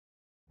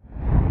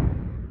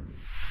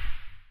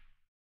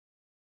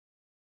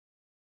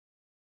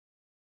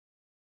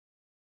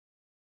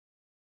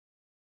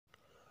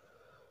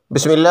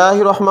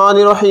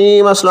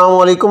Bismillahirrahmanirrahim. Assalamu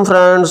alaikum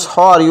friends.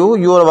 How are you?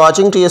 You are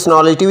watching TS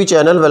Knowledge TV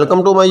channel.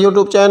 Welcome to my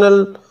YouTube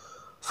channel.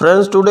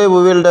 Friends, today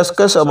we will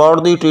discuss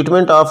about the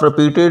treatment of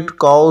repeated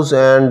cows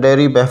and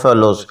dairy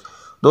buffaloes.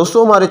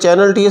 दोस्तों, हमारे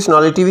channel TS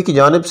Knowledge TV की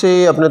जानिब से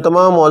अपने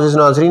तमाम मुअज़्ज़िज़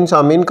नाज़रीन,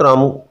 सामीन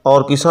कराम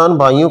और किसान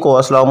भाइयों को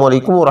अस्सलामु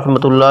अलैकुम व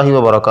रहमतुल्लाहि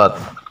व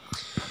बरकातुहू।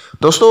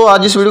 दोस्तों,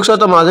 आज इस वीडियो के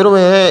साथ हम हाज़िर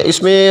हुए हैं।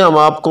 इसमें हम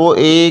आपको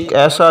एक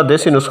ऐसा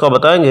देसी नुस्खा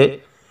बताएंगे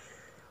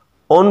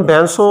उन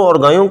भैंसों और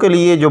गायों के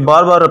लिए जो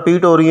बार बार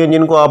रिपीट हो रही हैं,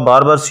 जिनको आप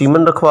बार बार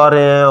सीमन रखवा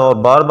रहे हैं और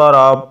बार बार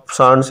आप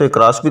सांड से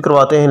क्रॉस भी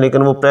करवाते हैं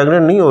लेकिन वो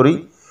प्रेग्नेंट नहीं हो रही।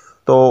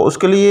 तो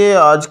उसके लिए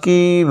आज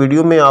की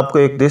वीडियो में आपको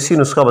एक देसी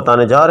नुस्खा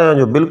बताने जा रहे हैं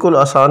जो बिल्कुल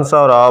आसान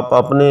सा और आप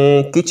अपने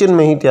किचन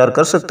में ही तैयार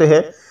कर सकते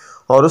हैं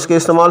और उसके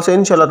इस्तेमाल से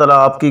इंशाल्लाह ताला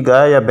आपकी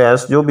गाय या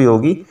भैंस जो भी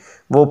होगी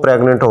वो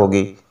प्रेग्नेंट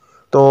होगी।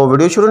 तो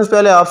वीडियो शुरू से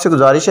पहले आपसे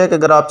गुजारिश है कि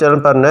अगर आप चैनल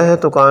पर नए हैं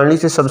तो काइंडली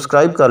से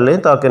सब्सक्राइब कर लें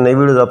ताकि नई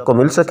वीडियोज़ आपको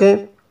मिल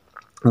सकें।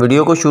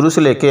 वीडियो को शुरू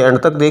से लेके एंड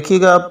तक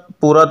देखिएगा,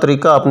 पूरा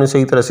तरीका आपने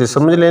सही तरह से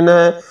समझ लेना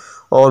है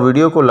और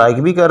वीडियो को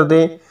लाइक भी कर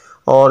दें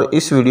और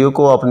इस वीडियो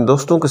को अपने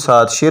दोस्तों के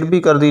साथ शेयर भी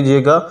कर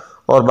दीजिएगा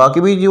और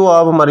बाकी भी जो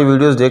आप हमारी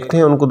वीडियोस देखते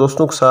हैं उनको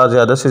दोस्तों के साथ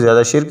ज़्यादा से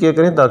ज़्यादा शेयर किया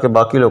करें ताकि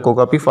बाकी लोगों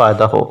का भी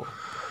फ़ायदा हो।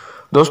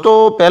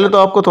 दोस्तों, पहले तो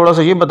आपको थोड़ा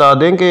सा ये बता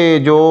दें कि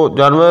जो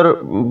जानवर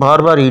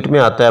बार बार हीट में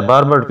आता है,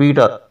 बार बार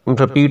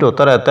रिपीट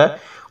होता रहता है,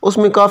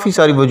 उसमें काफ़ी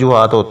सारी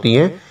वजूहात होती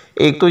हैं।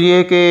 एक तो ये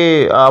है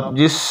कि आप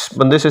जिस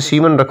बंदे से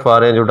सीमन रखवा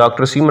रहे हैं, जो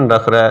डॉक्टर सीमन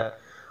रख रहा है,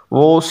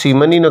 वो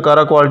सीमन ही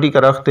नकारा क्वालिटी का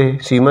रखते,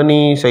 सीमन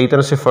ही सही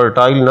तरह से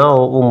फर्टाइल ना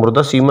हो, वो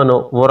मुर्दा सीमन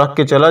हो, वो रख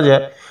के चला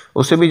जाए,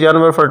 उससे भी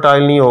जानवर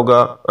फर्टाइल नहीं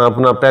होगा,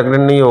 अपना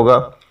प्रेग्नेंट नहीं होगा।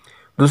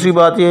 दूसरी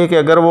बात यह है कि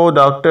अगर वो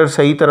डॉक्टर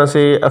सही तरह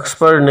से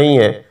एक्सपर्ट नहीं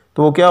है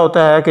तो वो क्या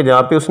होता है कि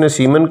जहाँ पे उसने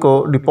सीमन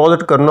को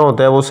डिपॉजिट करना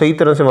होता है वो सही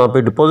तरह से वहाँ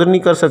पे डिपॉजिट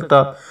नहीं कर सकता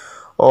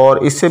और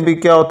इससे भी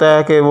क्या होता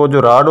है कि वो जो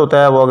राड होता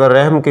है वो अगर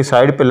रहम की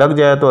साइड पे लग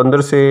जाए तो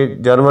अंदर से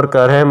जानवर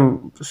का रहम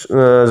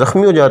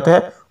ज़ख्मी हो जाता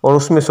है और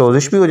उसमें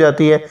सोजिश भी हो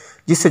जाती है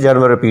जिससे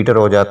जानवर रिपीटर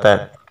हो जाता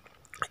है।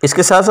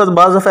 इसके साथ साथ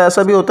बाज़ दफ़ा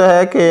ऐसा भी होता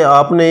है कि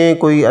आपने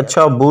कोई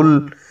अच्छा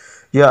बुल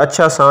या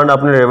अच्छा सांड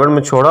अपने रेवड़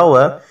में छोड़ा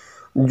हुआ है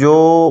जो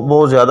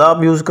बहुत ज़्यादा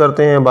आप यूज़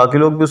करते हैं, बाकी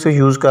लोग भी उसे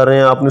यूज़ कर रहे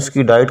हैं, आपने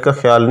उसकी डाइट का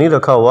ख्याल नहीं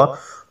रखा हुआ,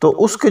 तो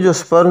उसके जो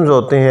स्पर्म्स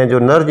होते हैं, जो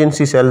नर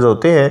जिनसी सेल्स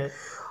होते हैं,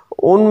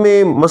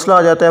 उनमें मसला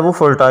आ जाता है, वो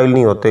फर्टाइल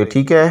नहीं होते।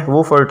 ठीक है,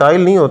 वो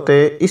फर्टाइल नहीं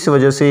होते, इस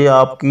वजह से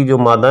आपकी जो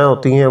मादाएं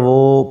होती हैं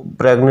वो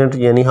प्रेग्नेंट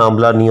यानी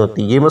हामला नहीं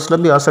होती, ये मसला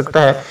भी आ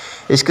सकता है।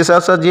 इसके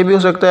साथ साथ ये भी हो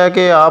सकता है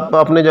कि आप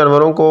अपने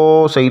जानवरों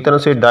को सही तरह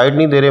से डाइट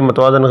नहीं दे रहे,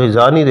 मुतवाज़न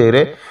ग़िज़ा नहीं दे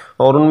रहे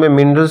और उनमें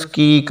मिनरल्स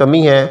की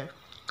कमी है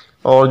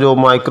और जो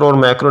माइक्रो और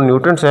मैक्रो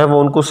न्यूट्रिएंट्स हैं वो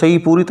उनको सही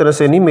पूरी तरह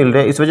से नहीं मिल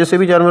रहे, इस वजह से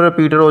भी जानवर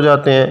रिपीटर हो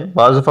जाते हैं।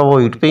 बाज़ दफ़ा वो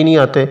हीट पे ही नहीं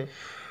आते,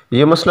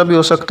 ये मसला भी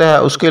हो सकता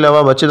है। उसके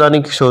अलावा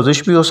बच्चेदानी की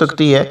सोजिश भी हो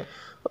सकती है,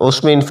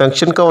 उसमें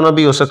इन्फेक्शन का होना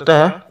भी हो सकता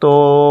है। तो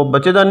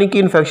बच्चेदानी की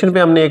इन्फेक्शन पे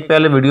हमने एक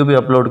पहले वीडियो भी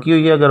अपलोड की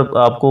हुई है, अगर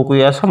आपको कोई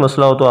ऐसा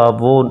मसला हो तो आप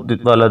वो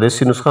वाला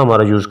देसी नुस्खा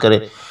हमारा यूज़ करें।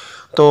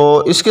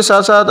 तो इसके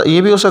साथ साथ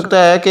ये भी हो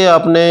सकता है कि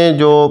आपने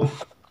जो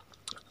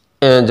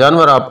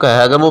जानवर आपका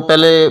है अगर वो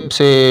पहले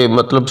से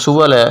मतलब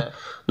सुअल है,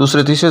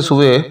 दूसरे तीसरे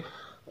सुए,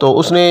 तो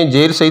उसने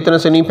जेर सही तरह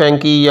से नहीं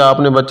फेंकी या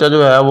आपने बच्चा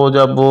जो है वो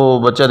जब वो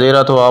बच्चा दे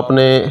रहा तो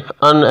आपने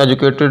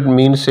अनएजुकेटेड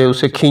मीन से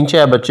उसे खींचा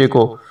है, बच्चे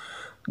को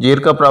जेर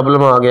का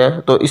प्रॉब्लम आ गया है,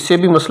 तो इससे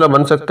भी मसला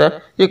बन सकता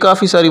है। ये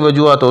काफ़ी सारी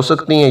वजूहत हो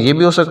सकती हैं। ये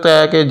भी हो सकता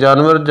है कि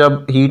जानवर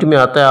जब हीट में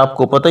आता है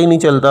आपको पता ही नहीं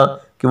चलता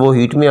कि वो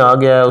हीट में आ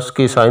गया है,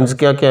 उसके साइंस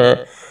क्या क्या है।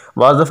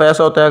 बाज़ दफ़ा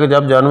ऐसा होता है कि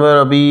जब जानवर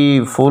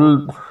अभी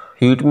फुल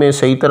हीट में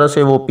सही तरह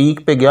से वो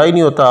पीक पे गया ही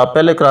नहीं होता, आप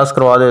पहले क्रॉस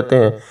करवा देते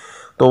हैं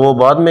तो वो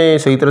बाद में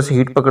सही तरह से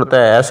हीट पकड़ता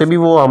है, ऐसे भी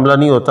वो हमला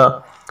नहीं होता।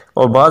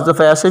 और बाज़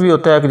दफ़ा ऐसे भी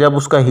होता है कि जब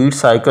उसका हीट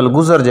साइकिल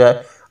गुजर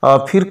जाए,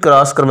 आप फिर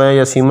क्रॉस करवाएं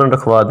या सीमन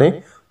रखवा दें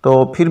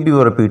तो फिर भी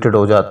वो रिपीटेड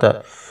हो जाता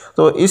है।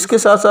 तो इसके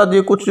साथ साथ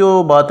ये कुछ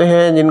जो बातें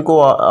हैं जिनको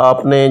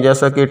आपने,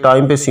 जैसा कि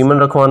टाइम पे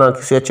सीमन रखवाना,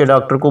 किसी अच्छे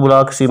डॉक्टर को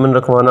बुला के सीमन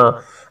रखवाना,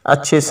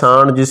 अच्छे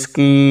सांड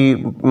जिसकी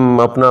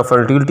अपना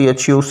फर्टिलिटी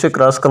अच्छी हो उससे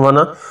क्रॉस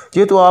करवाना,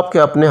 ये तो आपके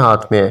अपने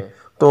हाथ में है।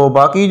 तो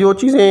बाकी जो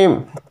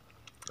चीज़ें,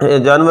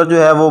 जानवर जो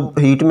है वो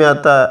हीट में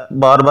आता है,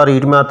 बार बार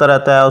हीट में आता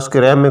रहता है, उसके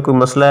रहम में कोई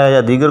मसला है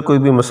या दीगर कोई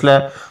भी मसला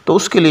है, तो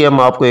उसके लिए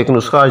हम आपको एक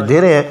नुस्खा आज दे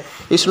रहे हैं।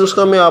 इस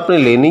नुस्खा में आपने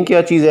लेनी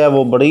क्या चीज़ है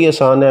वो बड़ी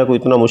आसान है, कोई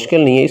इतना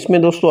मुश्किल नहीं है।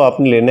 इसमें दोस्तों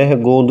आपने लेना है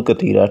गोंद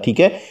कतीरा। ठीक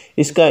है,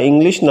 इसका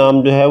इंग्लिश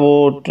नाम जो है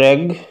वो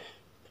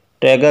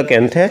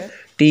ट्रैगाकैंथ है,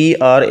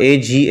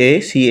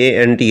 TRAGACANTH,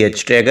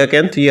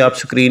 ट्रैगाकैंथ। ये आप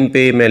स्क्रीन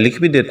पे मैं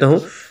लिख भी देता हूँ,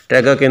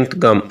 ट्रैगाकैंथ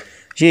गम,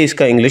 ये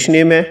इसका इंग्लिश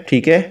नेम है।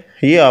 ठीक है,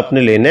 ये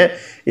आपने लेना है।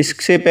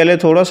 इससे पहले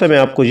थोड़ा सा मैं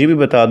आपको ये भी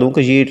बता दूं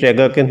कि ये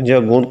ट्रैगाकैंथ या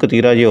गोंद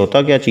कतीरा ये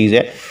होता क्या चीज़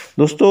है।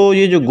 दोस्तों,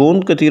 ये जो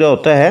गोंद कतीरा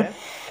होता है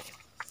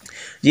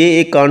ये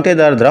एक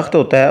कांटेदार दरख्त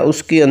होता है,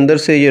 उसके अंदर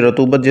से ये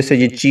रतूबत, जैसे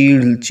ये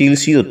चील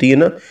सी होती है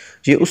ना,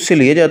 ये उससे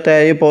लिया जाता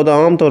है। ये पौधा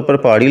आम तौर पर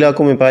पहाड़ी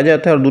इलाकों में पाया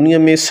जाता है और दुनिया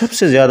में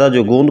सबसे ज़्यादा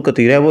जो गोंद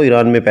कतीरा है वो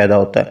ईरान में पैदा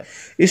होता है।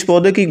 इस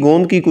पौधे की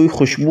गोंद की कोई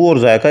खुशबू और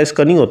जायका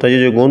इसका नहीं होता। ये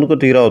जो गोंद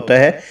कतीरा होता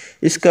है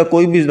इसका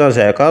कोई भी ना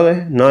जायका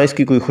है ना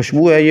इसकी कोई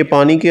खुशबू है। ये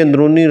पानी की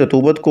अंदरूनी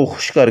रतूबत को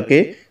खुश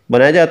करके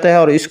बनाया जाता है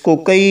और इसको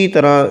कई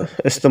तरह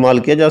इस्तेमाल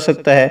किया जा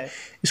सकता है।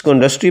 इसको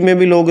इंडस्ट्री में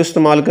भी लोग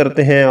इस्तेमाल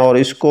करते हैं और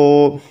इसको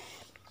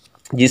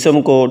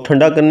जिस्म को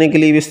ठंडा करने के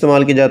लिए भी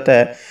इस्तेमाल किया जाता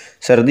है।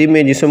 सर्दी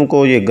में जिस्म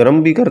को ये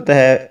गर्म भी करता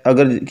है।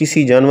 अगर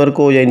किसी जानवर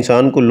को या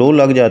इंसान को लो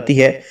लग जाती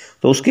है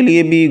तो उसके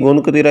लिए भी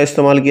गोंद कतीरा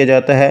इस्तेमाल किया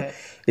जाता है।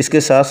 इसके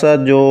साथ साथ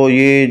जो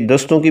ये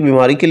दस्तों की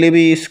बीमारी के लिए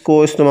भी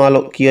इसको इस्तेमाल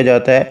किया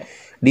जाता है।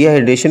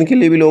 डिहाइड्रेशन के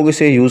लिए भी लोग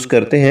इसे यूज़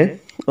करते हैं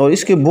और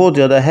इसके बहुत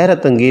ज़्यादा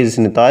हैरत अंगेज़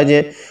नताज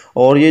हैं।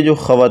 और ये जो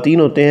ख़वातीन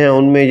होते हैं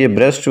उनमें ये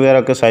ब्रेस्ट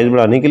वगैरह का साइज़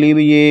बढ़ाने के लिए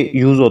भी ये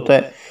यूज़ होता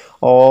है।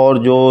 और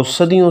जो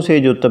सदियों से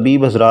जो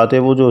तबीब हज़रात है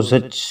वो जो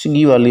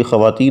ज़च्चगी वाली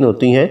ख़वातीन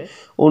होती हैं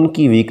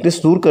उनकी वीकनेस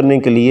दूर करने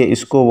के लिए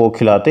इसको वो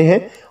खिलाते हैं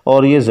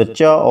और ये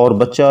ज़च्चा और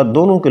बच्चा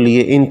दोनों के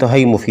लिए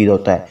इंतहाई मुफीद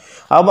होता है।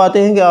 अब आते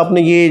हैं कि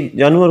आपने ये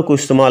जानवर को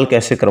इस्तेमाल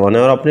कैसे करवाना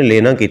है और आपने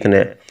लेना कितना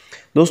है।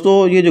 दोस्तों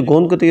ये जो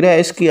गोंद कतीरा है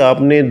इसकी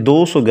आपने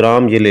 200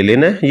 ग्राम ये ले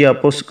लेना है। ये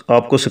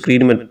आपको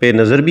स्क्रीन में पे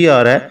नज़र भी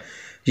आ रहा है।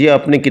 ये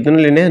आपने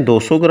कितने लेने हैं,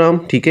 200 ग्राम।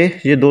 ठीक है,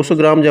 ये 200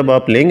 ग्राम जब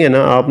आप लेंगे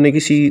ना, आपने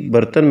किसी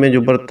बर्तन में,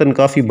 जो बर्तन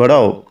काफ़ी बड़ा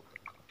हो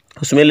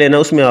उसमें लेना,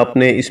 उसमें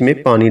आपने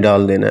इसमें पानी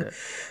डाल देना है।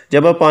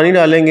 जब आप पानी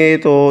डालेंगे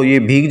तो ये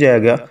भीग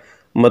जाएगा।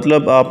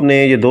 मतलब आपने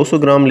ये 200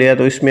 ग्राम लिया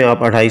तो इसमें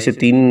आप 2.5 से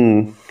 3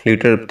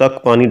 लीटर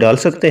तक पानी डाल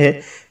सकते हैं।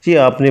 ये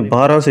आपने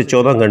 12 से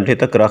 14 घंटे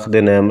तक रख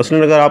देना है।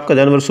 मसलन अगर आपका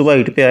जानवर सुबह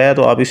हीट पे आया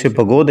तो आप इसे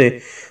भगो दें,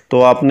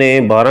 तो आपने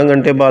 12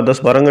 घंटे बाद,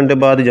 10-12 घंटे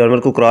बाद जानवर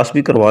को क्रॉस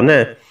भी करवाना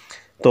है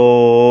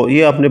तो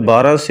ये आपने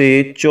 12 से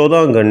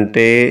 14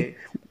 घंटे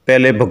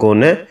पहले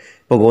भगोना है।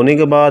 भगोने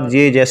के बाद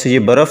ये जैसे ये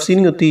बर्फ़ सी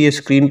नहीं होती, ये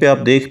स्क्रीन पे आप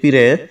देख भी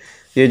रहे हैं,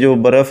 ये जो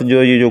बर्फ़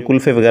ये जो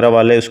कुल्फ़े वगैरह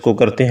वाले इसको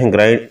करते हैं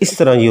ग्राइंड, इस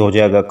तरह ये हो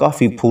जाएगा,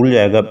 काफ़ी फूल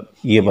जाएगा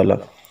ये वाला।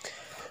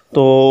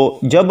 तो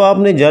जब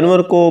आपने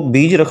जानवर को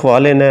बीज रखवा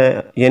लेना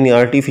है, यानी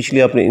आर्टिफिशली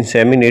आपने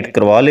इंसेमिनेट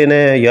करवा लेना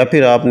है या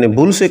फिर आपने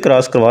बुल से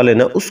क्रॉस करवा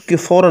लेना, उसके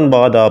फ़ौरन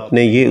बाद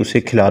आपने ये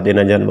उसे खिला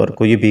देना जानवर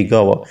को। ये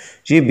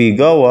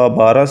भीगा हुआ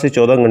 12 से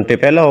 14 घंटे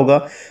पहला होगा।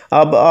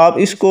 अब आप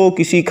इसको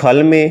किसी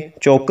खल में,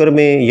 चोकर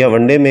में या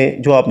वंडे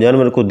में जो आप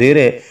जानवर को दे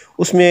रहे हैं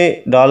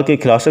उसमें डाल के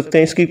खिला सकते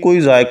हैं। इसकी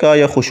कोई जायका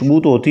या खुशबू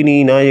तो होती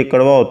नहीं, ना ये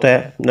कड़वा होता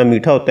है ना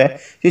मीठा होता है।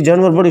 ये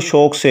जानवर बड़े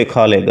शौक़ से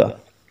खा लेगा।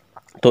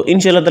 तो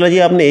इंशाल्लाह ताला ये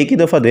आपने एक ही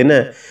दफ़ा देना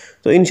है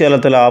तो इंशाल्लाह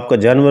ताला आपका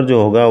जानवर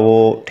जो होगा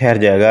वो ठहर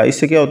जाएगा।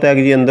 इससे क्या होता है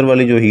कि ये अंदर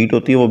वाली जो हीट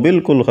होती है वो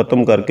बिल्कुल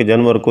ख़त्म करके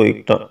जानवर को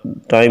एक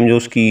टाइम जो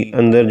उसकी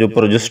अंदर जो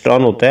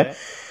प्रोजेस्टेरॉन होता है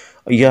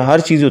या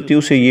हर चीज़ होती है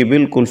उसे ये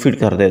बिल्कुल फिट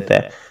कर देता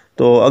है।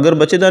 तो अगर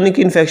बच्चेदानी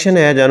की इन्फेक्शन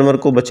है, जानवर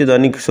को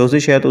बच्चेदानी की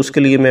सोजिश है, तो उसके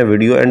लिए मैं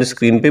वीडियो एंड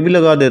स्क्रीन पे भी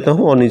लगा देता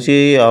हूँ और नीचे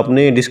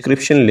आपने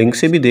डिस्क्रिप्शन लिंक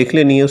से भी देख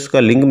लेनी है, उसका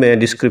लिंक मैं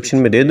डिस्क्रिप्शन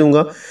में दे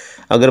दूँगा।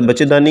 अगर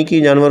बच्चेदानी की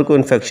जानवर को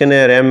इन्फेक्शन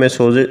है, रैम में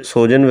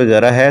सोजन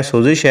वगैरह है,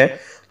 सोजिश है,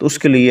 तो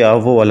उसके लिए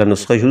आप वो वाला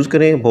नुस्खा यूज़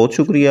करें। बहुत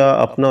शुक्रिया।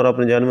 अपना और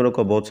अपने जानवरों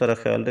का बहुत सारा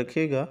ख्याल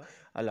रखिएगा।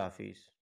 अल्लाह हाफिज़।